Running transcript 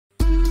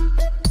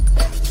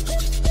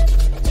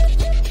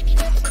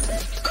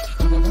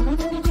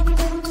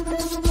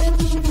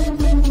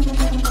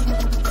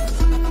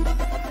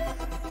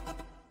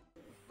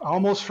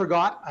almost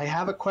forgot. I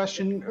have a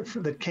question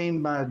that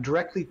came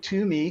directly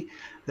to me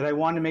that I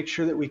want to make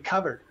sure that we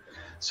covered.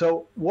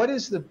 So what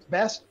is the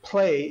best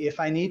play if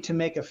I need to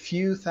make a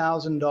few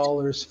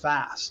 $1,000s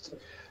fast?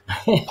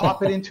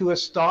 Pop it into a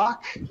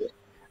stock?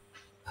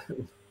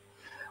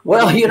 What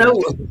do Well, you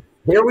think?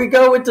 here we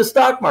go with the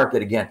stock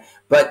market again.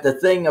 But the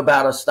thing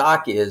about a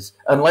stock is,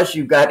 unless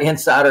you've got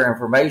insider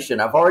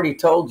information, I've already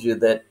told you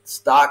that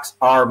stocks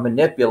are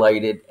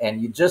manipulated,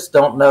 and you just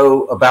don't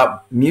know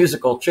about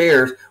musical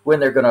chairs when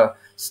they're going to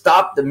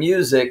stop the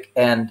music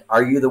and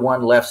are you the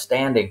one left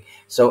standing?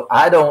 So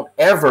I don't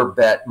ever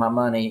bet my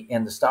money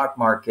in the stock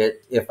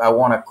market if I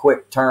want a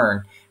quick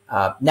turn.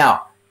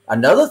 Now,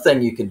 another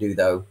thing you can do,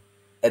 though,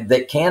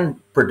 that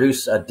can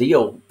produce a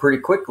deal pretty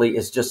quickly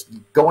is just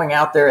going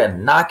out there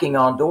and knocking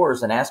on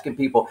doors and asking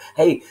people,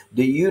 hey,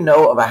 do you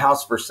know of a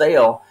house for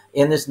sale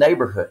in this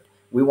neighborhood?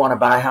 We want to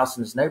buy a house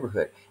in this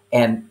neighborhood.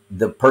 And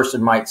the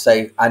person might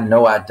say, I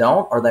know I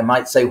don't. Or they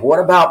might say, what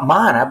about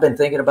mine? I've been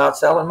thinking about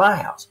selling my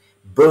house.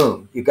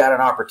 Boom, you got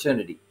an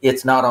opportunity.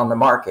 It's not on the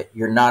market.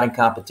 You're not in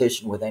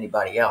competition with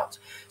anybody else.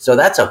 So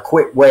that's a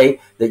quick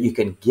way that you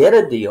can get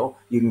a deal.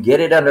 You can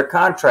get it under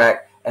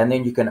contract, and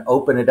then you can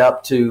open it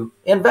up to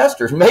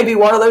investors, maybe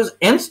one of those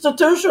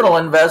institutional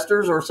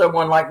investors or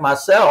someone like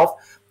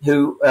myself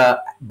who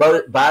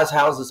buys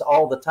houses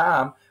all the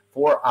time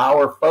for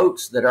our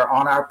folks that are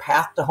on our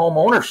path to home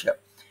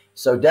ownership.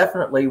 So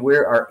definitely we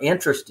are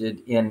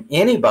interested in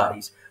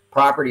anybody's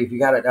property. If you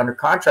got it under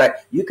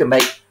contract, you can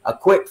make a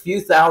quick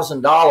few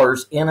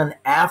 $1,000s in an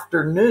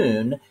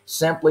afternoon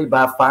simply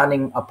by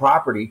finding a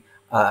property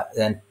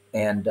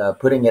and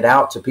putting it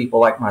out to people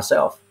like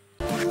myself.